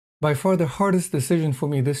By far the hardest decision for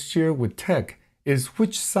me this year with tech is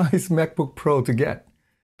which size MacBook Pro to get,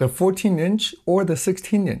 the 14-inch or the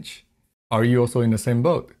 16-inch. Are you also in the same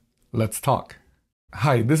boat? Let's talk.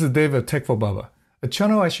 Hi, this is David of Tech for Baba, a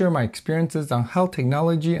channel I share my experiences on how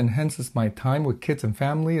technology enhances my time with kids and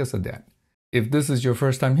family as a dad. If this is your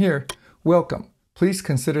first time here, welcome. Please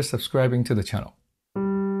consider subscribing to the channel.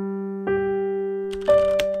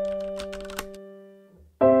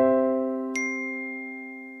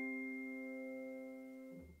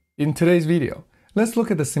 In today's video, let's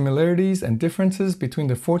look at the similarities and differences between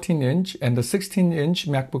the 14-inch and the 16-inch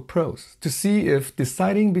MacBook Pros to see if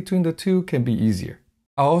deciding between the two can be easier.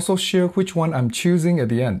 I'll also share which one I'm choosing at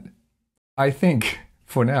the end. I think,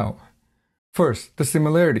 for now. First, the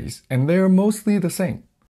similarities, and they are mostly the same.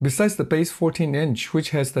 Besides the base 14-inch,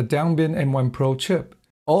 which has the downbin M1 Pro chip,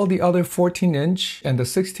 all the other 14-inch and the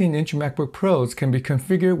 16-inch MacBook Pros can be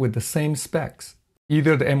configured with the same specs.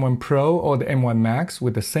 Either the M1 Pro or the M1 Max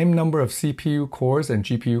with the same number of CPU cores and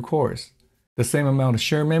GPU cores. The same amount of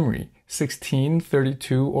shared memory, 16,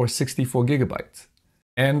 32, or 64 gigabytes.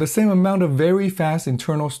 And the same amount of very fast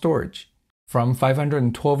internal storage, from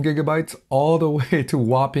 512 gigabytes all the way to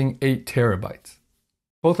whopping 8 terabytes.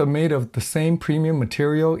 Both are made of the same premium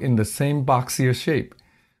material in the same boxier shape.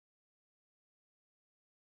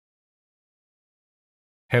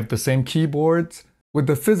 Have the same keyboards, with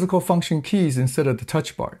the physical function keys instead of the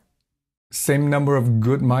touch bar. Same number of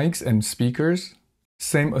good mics and speakers.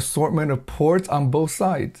 Same assortment of ports on both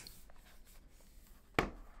sides.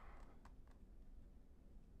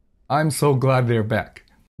 I'm so glad they're back.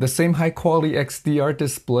 The same high quality XDR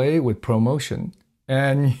display with ProMotion.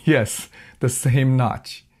 And yes, the same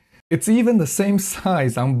notch. It's even the same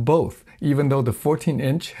size on both, even though the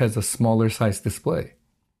 14-inch has a smaller size display.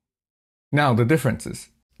 Now the differences.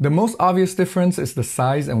 The most obvious difference is the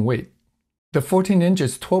size and weight. The 14-inch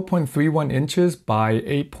is 12.31 inches by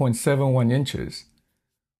 8.71 inches,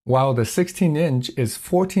 while the 16-inch is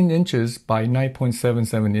 14 inches by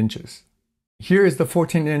 9.77 inches. Here is the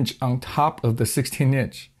 14-inch on top of the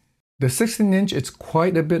 16-inch. The 16-inch is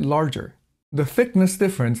quite a bit larger. The thickness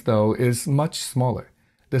difference, though, is much smaller.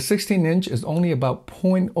 The 16-inch is only about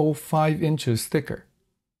 0.05 inches thicker.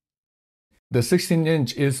 The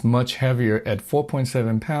 16-inch is much heavier at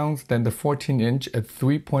 4.7 pounds than the 14-inch at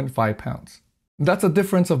 3.5 pounds. That's a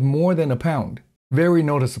difference of more than a pound. Very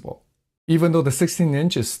noticeable. Even though the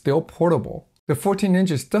 16-inch is still portable, the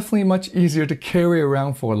 14-inch is definitely much easier to carry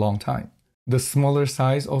around for a long time. The smaller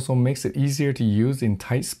size also makes it easier to use in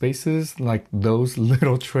tight spaces like those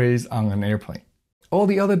little trays on an airplane. All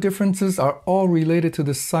the other differences are all related to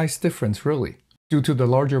the size difference really. Due to the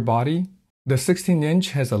larger body, the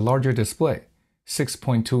 16-inch has a larger display,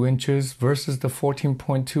 6.2 inches versus the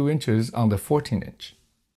 14.2 inches on the 14-inch.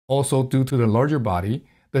 Also, due to the larger body,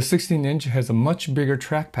 the 16-inch has a much bigger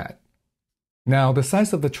trackpad. Now, the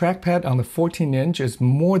size of the trackpad on the 14-inch is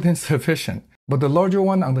more than sufficient, but the larger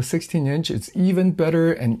one on the 16-inch is even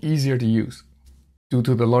better and easier to use. Due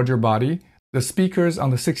to the larger body, the speakers on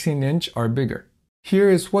the 16-inch are bigger. Here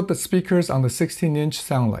is what the speakers on the 16-inch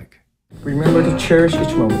sound like. Remember to cherish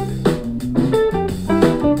each moment.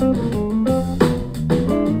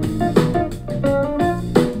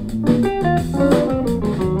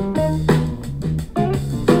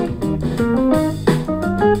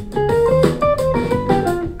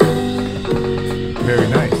 Very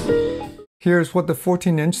nice. Here's what the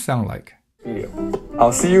 14-inch sound like.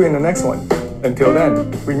 I'll see you in the next one. Until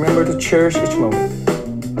then, remember to cherish each moment.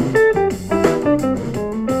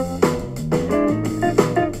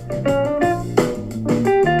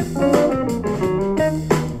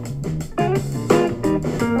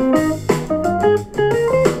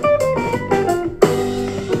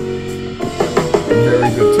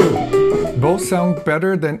 Very good too. Both sound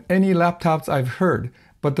better than any laptops I've heard,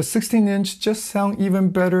 but the 16-inch just sound even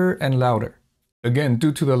better and louder. Again,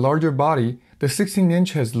 due to the larger body, the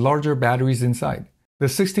 16-inch has larger batteries inside. The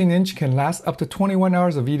 16-inch can last up to 21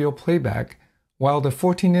 hours of video playback, while the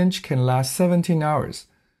 14-inch can last 17 hours,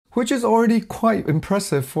 which is already quite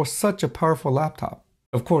impressive for such a powerful laptop.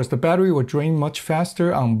 Of course, the battery will drain much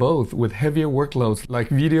faster on both with heavier workloads like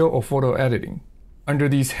video or photo editing. Under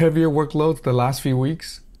these heavier workloads the last few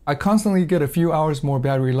weeks, I constantly get a few hours more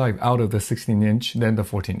battery life out of the 16-inch than the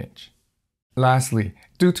 14-inch. Lastly,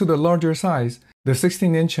 due to the larger size, the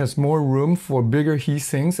 16-inch has more room for bigger heat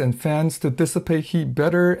sinks and fans to dissipate heat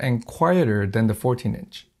better and quieter than the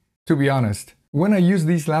 14-inch. To be honest, when I use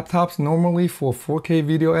these laptops normally for 4K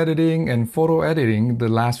video editing and photo editing the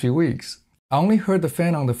last few weeks, I only heard the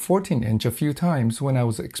fan on the 14-inch a few times when I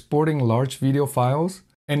was exporting large video files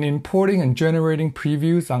and importing and generating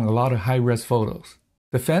previews on a lot of high-res photos.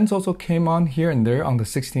 The fans also came on here and there on the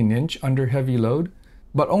 16-inch under heavy load,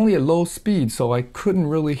 but only at low speed, so I couldn't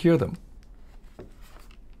really hear them.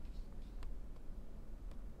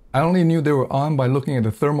 I only knew they were on by looking at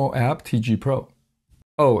the thermal app TG Pro.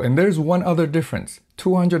 Oh, and there's one other difference,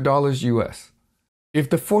 $200 US. If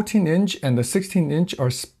the 14-inch and the 16-inch are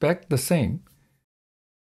spec'd the same,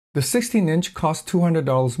 the 16-inch costs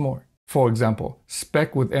 $200 more. For example,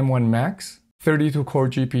 spec with M1 Max, 32-core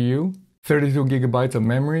GPU, 32 gigabytes of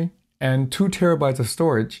memory, and 2 terabytes of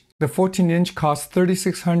storage, the 14-inch costs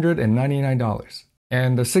 $3,699,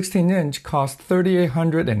 and the 16-inch costs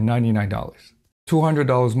 $3,899,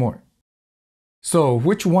 $200 more. So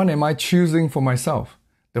which one am I choosing for myself,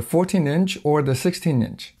 the 14-inch or the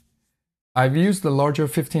 16-inch? I've used the larger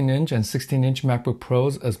 15-inch and 16-inch MacBook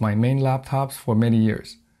Pros as my main laptops for many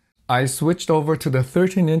years. I switched over to the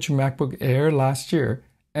 13-inch MacBook Air last year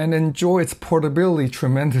and enjoy its portability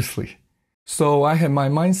tremendously. So I had my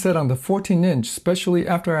mind set on the 14-inch, especially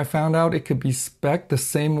after I found out it could be spec'd the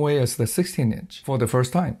same way as the 16-inch for the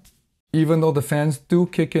first time. Even though the fans do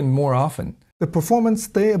kick in more often, the performance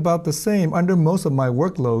stay about the same under most of my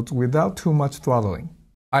workloads without too much throttling.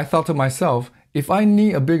 I thought to myself, if I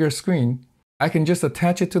need a bigger screen, I can just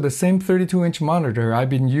attach it to the same 32-inch monitor I've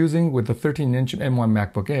been using with the 13-inch M1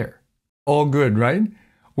 MacBook Air. All good, right?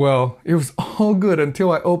 Well, it was all good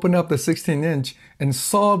until I opened up the 16-inch and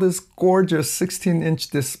saw this gorgeous 16-inch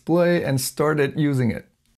display and started using it.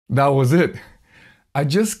 That was it. I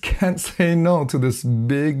just can't say no to this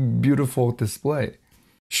big, beautiful display.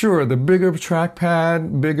 Sure, the bigger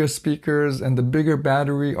trackpad, bigger speakers, and the bigger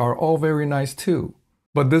battery are all very nice too.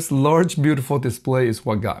 But this large, beautiful display is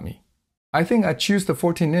what got me. I think I'd choose the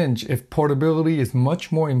 14-inch if portability is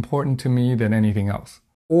much more important to me than anything else.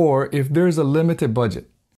 Or if there's a limited budget.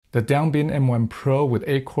 The downbin M1 Pro with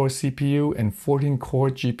 8-core CPU and 14-core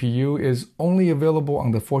GPU is only available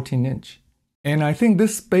on the 14-inch. And I think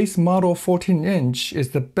this base model 14-inch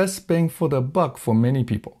is the best bang for the buck for many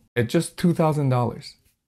people, at just $2,000.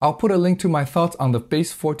 I'll put a link to my thoughts on the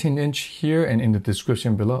base 14-inch here and in the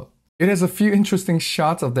description below. It has a few interesting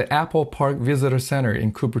shots of the Apple Park Visitor Center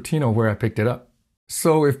in Cupertino where I picked it up.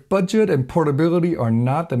 So if budget and portability are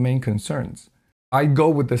not the main concerns, I'd go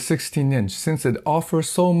with the 16-inch since it offers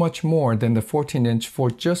so much more than the 14-inch for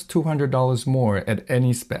just $200 more at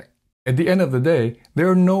any spec. At the end of the day, there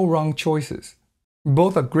are no wrong choices.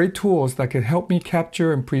 Both are great tools that can help me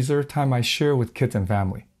capture and preserve time I share with kids and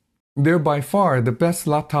family. They're by far the best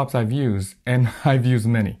laptops I've used, and I've used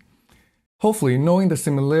many. Hopefully, knowing the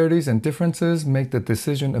similarities and differences make the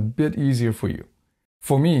decision a bit easier for you.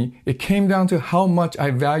 For me, it came down to how much I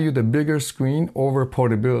value the bigger screen over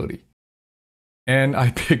portability. And I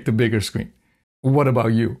picked the bigger screen. What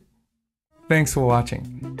about you? Thanks for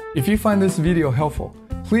watching. If you find this video helpful,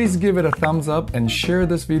 please give it a thumbs up and share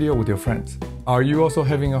this video with your friends. Are you also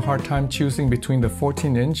having a hard time choosing between the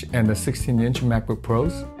 14-inch and the 16-inch MacBook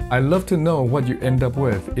Pros? I'd love to know what you end up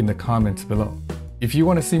with in the comments below. If you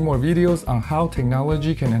want to see more videos on how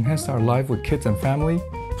technology can enhance our life with kids and family,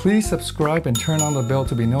 please subscribe and turn on the bell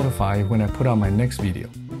to be notified when I put out my next video.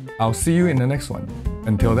 I'll see you in the next one.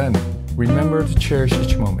 Until then, remember to cherish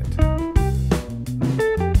each moment.